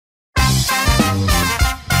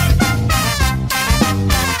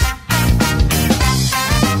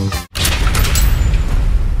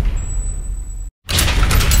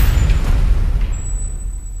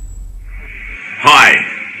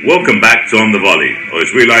Welcome back to On the Volley, or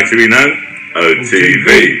as we like to be known,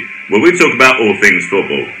 OTV, where we talk about all things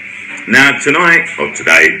football. Now tonight, or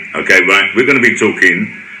today, okay, right, we're going to be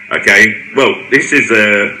talking, okay, well, this is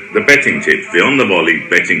the betting tips, the On the Volley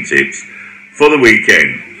betting tips for the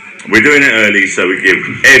weekend. We're doing it early so we give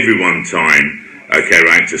everyone time, okay,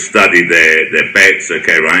 right, to study their bets,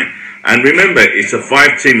 okay, right. And remember, it's a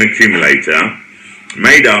 5-team accumulator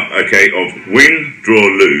made up, okay, of win, draw,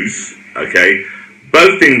 lose, okay.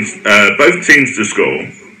 Both teams to score,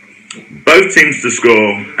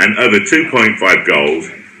 and over 2.5 goals,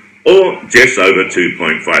 or just over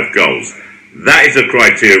 2.5 goals. That is the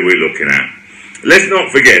criteria we're looking at. Let's not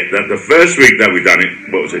forget that the first week that we done it,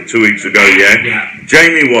 what was it, 2 weeks ago, yeah?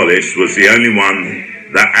 Jamie Wallace was the only one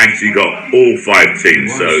that actually got all 5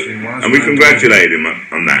 teams, and we congratulate him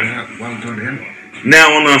on that. Yeah, well done him.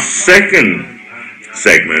 Now on our second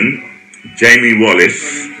segment, Jamie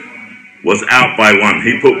Wallace was out by 1.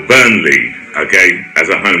 He put Burnley, okay, as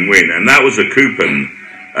a home win, and that was a coupon.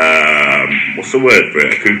 What's the word for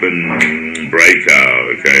it? A coupon breaker,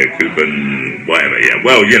 okay, coupon whatever. Yeah.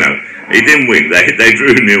 Well, you know, he didn't win. They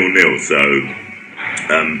drew 0-0. So,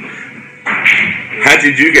 how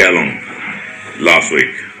did you get along last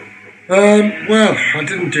week? Well, I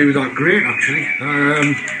didn't do that great actually.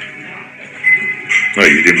 No,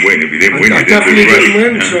 you didn't win. If you didn't win, I you didn't do great. definitely didn't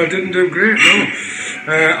win, so I didn't do great. No.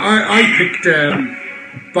 I picked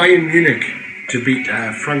Bayern Munich to beat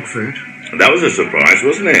Frankfurt. That was a surprise,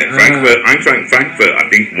 wasn't it? Frankfurt, I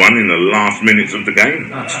think, won in the last minutes of the game.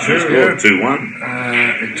 That's true, yeah.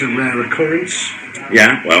 2-1. It's a rare occurrence.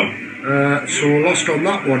 Yeah, well. So I lost on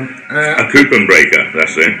that one. A coupon breaker,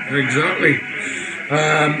 that's it. Exactly.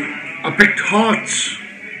 I picked Hearts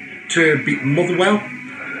to beat Motherwell,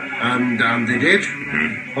 and they did.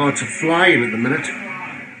 Hearts are flying at the minute.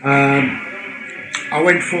 I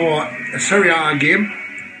went for a Serie A game.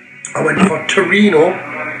 I went for Torino,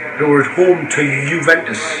 who were at home to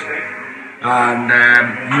Juventus. And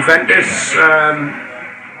Juventus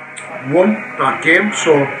won that game,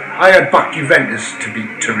 so I had backed Juventus to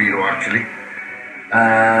beat Torino actually.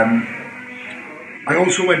 I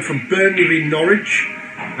also went for Burnley v Norwich,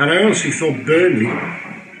 and I honestly thought Burnley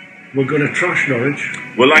were going to trash Norwich.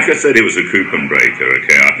 Well, like I said, it was a coupon breaker,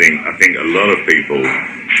 okay? I think a lot of people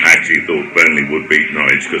actually thought Burnley would beat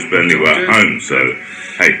Norwich because Burnley were at home, so,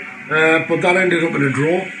 hey. But that ended up in a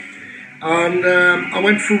draw. And I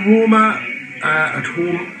went for Roma at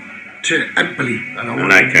home to Empoli. And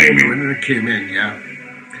that came in. And it came in, yeah.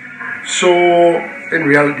 So, in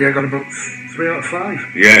reality, I got about 3 out of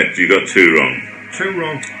 5. Yeah, you got 2 wrong. 2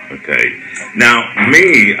 wrong. Okay. Now,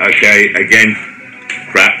 me, okay, again,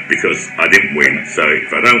 crap, because I didn't win. So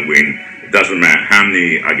if I don't win, it doesn't matter how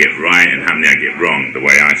many I get right and how many I get wrong, the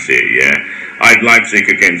way I see it, yeah. I had Leipzig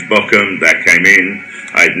against Bochum, that came in.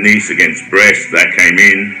 I had Nice against Brest, that came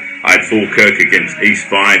in. I had Falkirk against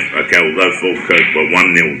East 5, okay, although Falkirk were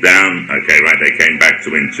 1-0 down, okay, right, they came back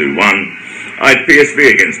to win 2-1. I had PSV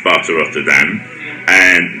against Sparta Rotterdam,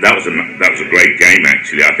 and that was a great game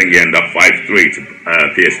actually. I think he ended up 5-3 to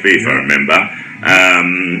PSV if I remember.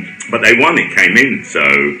 But they won, it came in, so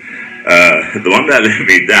the one that let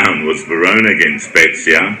me down was Verona against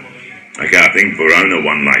Spezia. Okay, I think Verona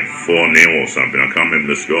won like 4-0 or something, I can't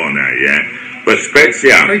remember the score now, yeah. But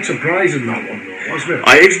Spezia... Quite surprising that one, wasn't it?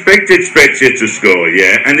 I expected Spezia to score,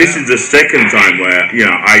 yeah, and this is the second time where, you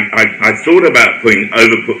know, I thought about putting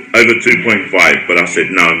over 2.5, but I said,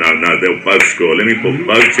 no, they'll both score. Let me put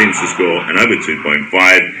both teams to score and over 2.5.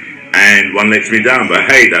 And one lets me down, but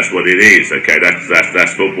hey, that's what it is. Okay,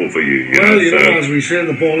 that's football for you. Well, you know, as we say,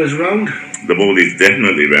 the ball is round. The ball is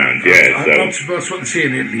definitely round. Yeah, that's what they say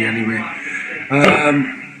in Italy, anyway.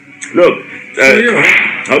 Look,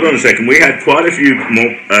 hold on a second. We had quite a few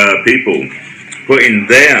more people put in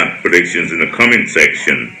their predictions in the comment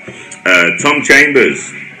section. Tom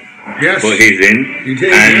Chambers put his in,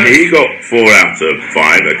 he got 4 out of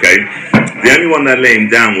 5. Okay. The only one that let him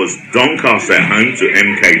down was Doncaster at home to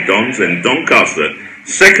MK Dons, and Doncaster,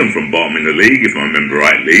 second from bottom in the league, if I remember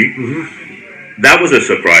rightly. That was a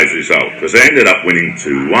surprise result, because they ended up winning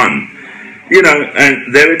 2-1. You know, and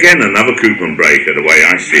there again, another coupon breaker, the way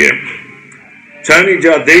I see it. Tony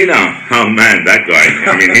Giardina, oh man, that guy,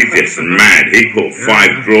 I mean, he's just mad. He put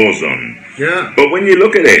 5 draws on. Yeah. But when you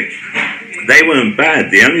look at it, they weren't bad.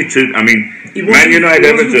 The only 2, I mean, Man United,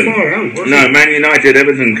 Everton. Man United,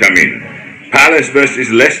 Everton come in. Palace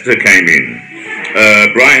versus Leicester came in.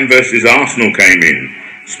 Brighton versus Arsenal came in.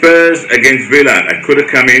 Spurs against Villa, that could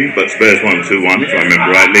have come in, but Spurs won 2-1, if I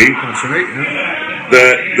remember rightly. That's right, yeah.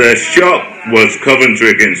 the shock was Coventry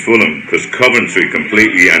against Fulham, because Coventry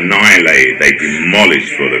completely annihilated. They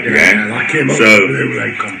demolished Fulham. Yeah, that came out so of the blue,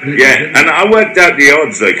 like, completely. yeah, and I worked out the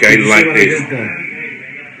odds. Okay, Did you like see what this. I did there?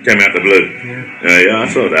 Came out the blue. Yeah, I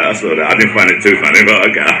saw that. I didn't find it too funny, but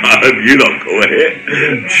okay, I hope you lot caught it.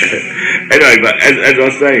 Anyway, but as I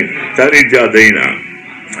was saying, Tony Giardino.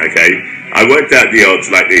 Okay, I worked out the odds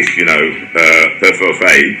like this, per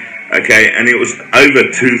forfait. Okay, and it was over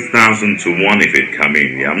 2,000 to 1 if it come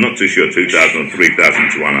in. Yeah, I'm not too sure, 2,000 or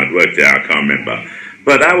 3,000 to 1. I'd worked it out, I can't remember.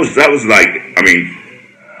 But that was like, I mean,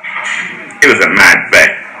 it was a mad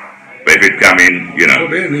bet. But if it come in, Well,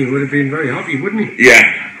 then he would have been very happy, wouldn't he?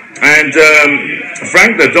 Yeah. And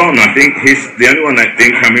Frank the Don, I think the only one that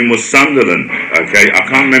didn't come in was Sunderland. Okay, I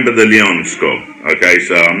can't remember the Lyon score. Okay,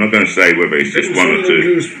 so I'm not going to say whether it's just one or two.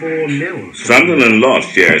 Lose 4-0. Sunderland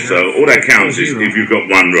lost, yeah. So all that counts is if you've got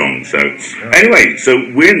one wrong. So anyway, so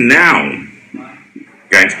we're now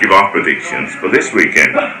going to give our predictions for this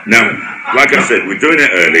weekend. Now, like I said, we're doing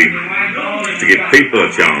it early to give people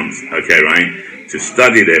a chance. Okay, right, to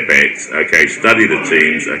study their bets. Okay, study the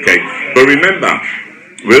teams. Okay, but remember,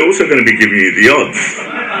 we're also going to be giving you the odds,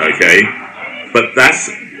 okay? But that's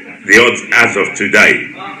the odds as of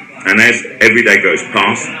today. And as every day goes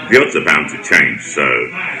past, the odds are bound to change, so,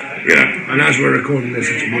 And as we're recording this,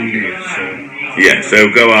 it's Monday, so... Yeah, so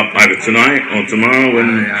it'll go up either tonight or tomorrow,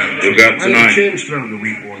 and it'll go up tonight. It'll change throughout the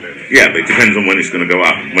week, won't it? Yeah, but it depends on when it's going to go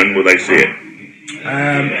up. When will they see it?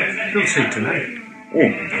 They'll see it tonight. Oh.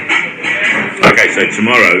 Okay, so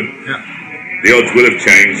tomorrow... Yeah. The odds will have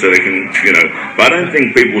changed, so they can, But I don't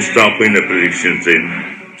think people will start putting their predictions in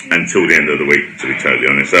until the end of the week, to be totally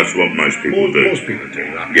honest. That's what most people do. Most people do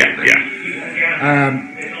that. Yeah.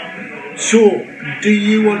 So, do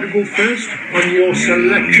you want to go first on your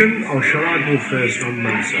selection, or shall I go first on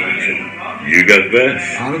my selection? You go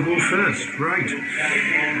first. I'll go first, right.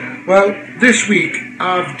 Well, this week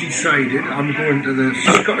I've decided I'm going to the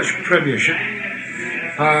Scottish Premiership,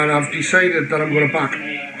 and I've decided that I'm going to back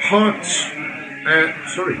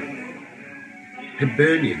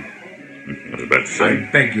Hibernian. I was about to say. I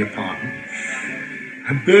beg your pardon.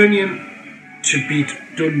 Hibernian to beat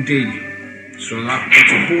Dundee. So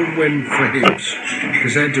that's a home win for Hibs,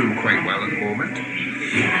 because they're doing quite well at the moment.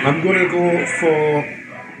 I'm going to go for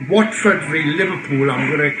Watford v Liverpool. I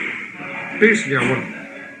want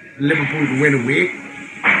Liverpool to win away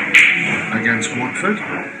against Watford.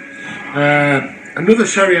 Another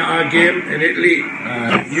Serie A game in Italy,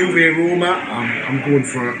 Juve Roma. I'm going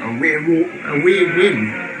for a away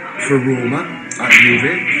win for Roma at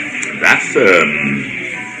Juve.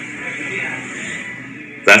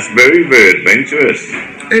 That's very, very adventurous.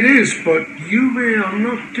 It is, but Juve are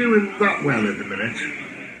not doing that well at the minute.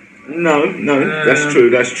 No, that's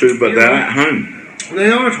true, but they're at home. They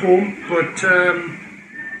are at home, but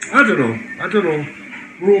I don't know.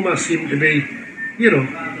 Roma seem to be,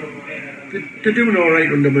 they're doing all right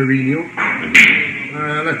under Mourinho.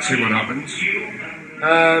 Let's see what happens.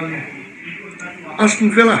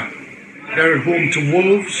 Aston Villa, they're at home to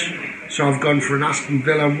Wolves, so I've gone for an Aston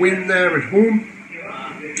Villa win there at home.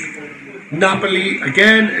 Napoli,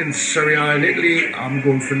 again in Serie A in Italy, I'm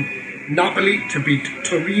going for Napoli to beat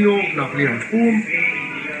Torino. Napoli are at home.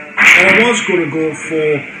 And I was going to go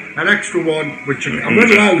for an extra one, which I'm not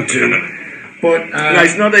allowed to. But no,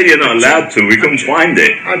 it's not that you're not allowed to. We couldn't find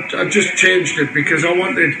it. I just changed it because I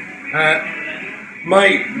wanted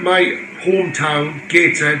my hometown,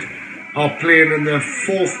 Gateshead, are playing in the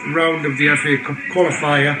 4th round of the FA Cup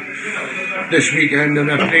qualifier this weekend, and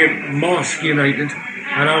they're playing Marsk United,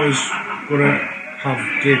 and I was going to have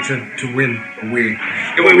Gateshead to win away.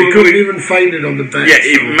 But we couldn't even find it on the bet. Yeah,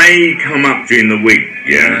 it may come up during the week.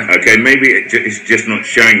 Yeah. Okay, maybe it's just not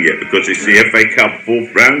showing yet because it's the FA Cup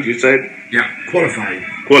 4th round. You said. Yeah, qualifying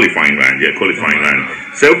round.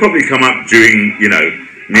 So it'll probably come up during,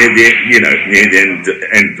 near the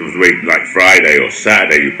end of the week, like Friday or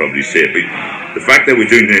Saturday. You'll probably see it. But the fact that we're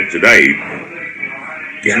doing it today,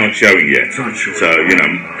 it's not showing yet. It's not showing. So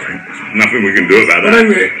nothing we can do about that. But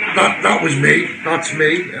anyway, that was me. That's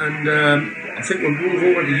me, and I think we'll move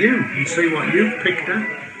over to you and see what you've picked up.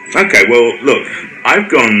 Okay, well, look, I've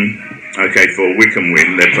gone for Wickham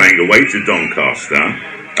win. They're playing away to Doncaster.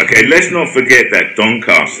 Okay, let's not forget that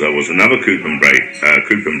Doncaster was another coupon breaker,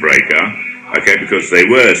 okay, because they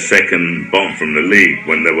were second bottom from the league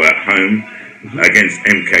when they were at home against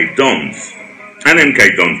MK Dons. And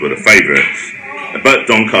MK Dons were the favourites, but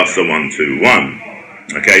Doncaster won 2-1.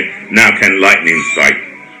 Okay, now can lightning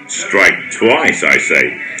strike twice, I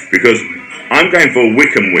say, because I'm going for a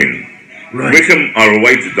Wickham win. Right. Wickham are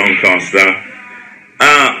away to Doncaster.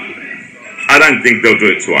 I don't think they'll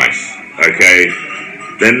do it twice. Okay,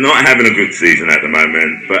 they're not having a good season at the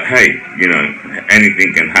moment, but hey, you know,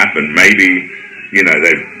 anything can happen. Maybe, you know,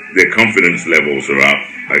 their confidence levels are up.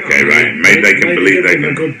 Okay, right. Maybe they can believe they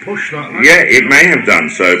can. A good push, that, right? Yeah, it may have done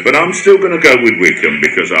so, but I'm still going to go with Wickham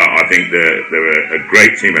because I think they're a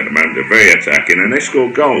great team at the moment. They're very attacking and they score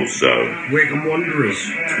goals. So Wickham Wanderers.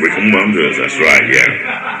 Wickham Wanderers, that's right.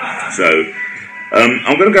 Yeah. So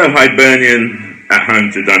I'm going to go Hibernian at home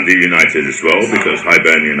to Dundee United as well because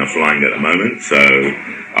Hibernian are flying at the moment. So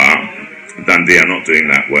Dundee are not doing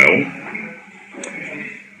that well.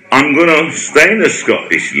 I'm going to stay in the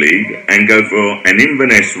Scottish League and go for an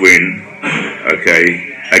Inverness win,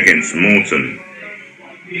 okay, against Morton.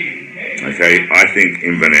 Okay, I think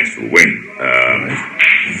Inverness will win.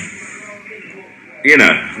 You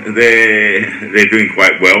know, they're doing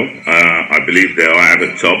quite well. I believe they are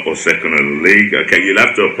either top or second of the league. Okay, I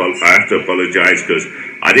have to apologise because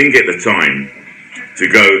I didn't get the time to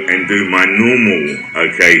go and do my normal,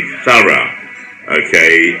 okay, thorough,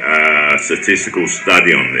 okay, statistical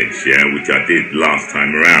study on this, yeah, which I did last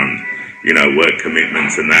time around, you know, work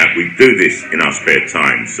commitments and that. We do this in our spare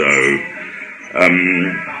time, so,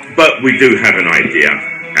 but we do have an idea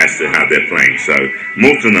as to how they're playing. So,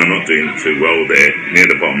 Morton are not doing too well. They're near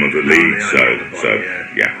the bottom of the league, so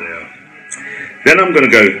yeah. Then I'm going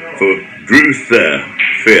to go for Druther.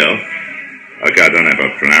 Okay, I don't know if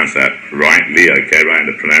I pronounced that rightly, okay, right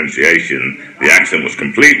in the pronunciation. The accent was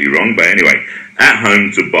completely wrong, but anyway, at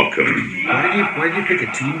home to Bochum. Why do you pick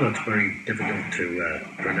a team that's very difficult to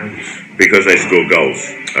pronounce? Because they score goals,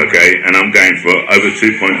 okay, and I'm going for over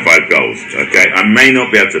 2.5 goals, okay. I may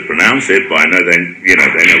not be able to pronounce it, but I know they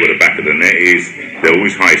know where the back of the net is. They're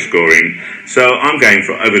always high scoring, so I'm going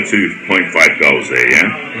for over 2.5 goals there, yeah?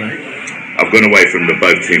 Right. I've gone away from the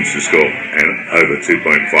both teams to score and over 2.5.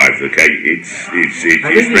 Okay, it's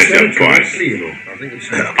messed up twice.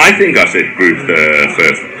 I think I said group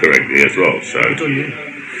first correctly as well. So,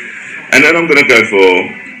 and then I'm going to go for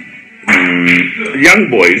young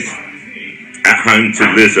boys at home to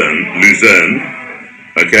Luzerne.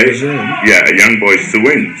 Okay, yeah, young boys to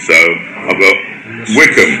win. So I've got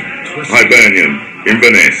Wickham, Hibernian,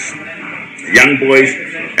 Inverness, young boys,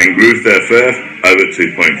 and Gruther Firth over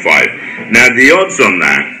 2.5. Now the odds on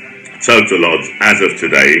that, total odds as of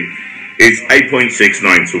today, is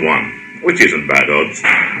 8.69 to 1, which isn't bad odds,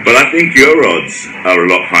 but I think your odds are a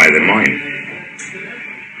lot higher than mine.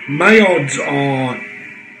 My odds are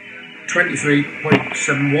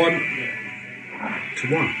 23.71 to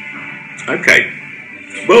 1. Okay,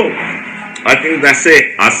 well, I think that's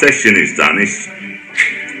it. Our session is done. It's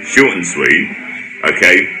short and sweet.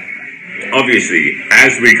 Okay. Obviously,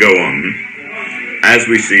 as we go on, as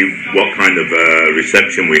we see what kind of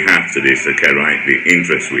reception we have to this, okay, right, the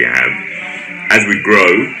interest we have, as we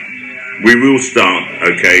grow, we will start,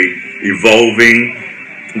 okay, evolving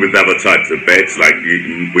with other types of bets, like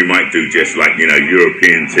we might do just like, you know,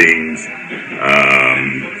 European teams.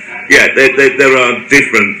 Yeah, there are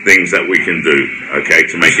different things that we can do, okay,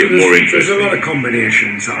 to make it more interesting. There's a lot of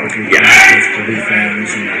combinations that we can do, to be fair,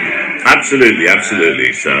 isn't there?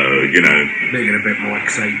 Absolutely. So, you know, make it a bit more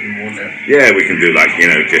exciting, won't it? Yeah, we can do like, you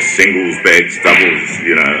know, just singles bets, doubles,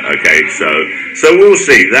 you know, okay, so we'll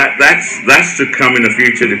see. That's to come in the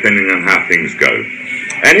future depending on how things go.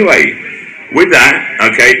 Anyway, with that,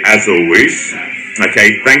 okay, as always,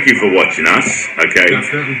 okay, thank you for watching us, okay.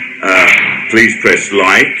 Please press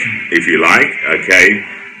like if you like, okay.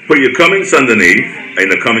 Put your comments underneath in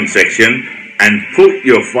the comment section and put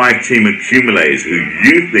your 5-team accumulators who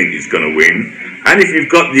you think is going to win. And if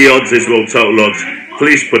you've got the odds as well, total odds,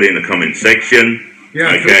 please put it in the comment section.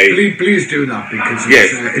 Yeah, okay. Please do that because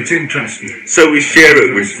it's interesting. So we share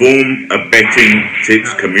it, we form a betting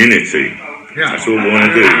tips community. Yeah. That's all we want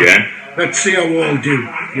to do, yeah? Let's see how we all do.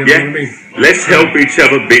 You know what I mean? Let's help each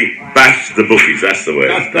other bash the bookies, that's the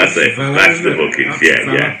word. That's it. Bash the bookies,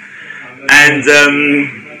 yeah. And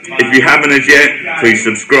if you haven't as yet, please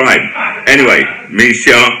subscribe. Anyway,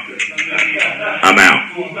 Misha, I'm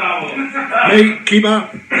out. Me, Kiba,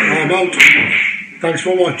 I'm out. Thanks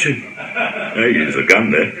for watching. Hey, you used a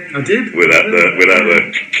gun there. I did. Without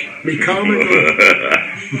the... Me comment.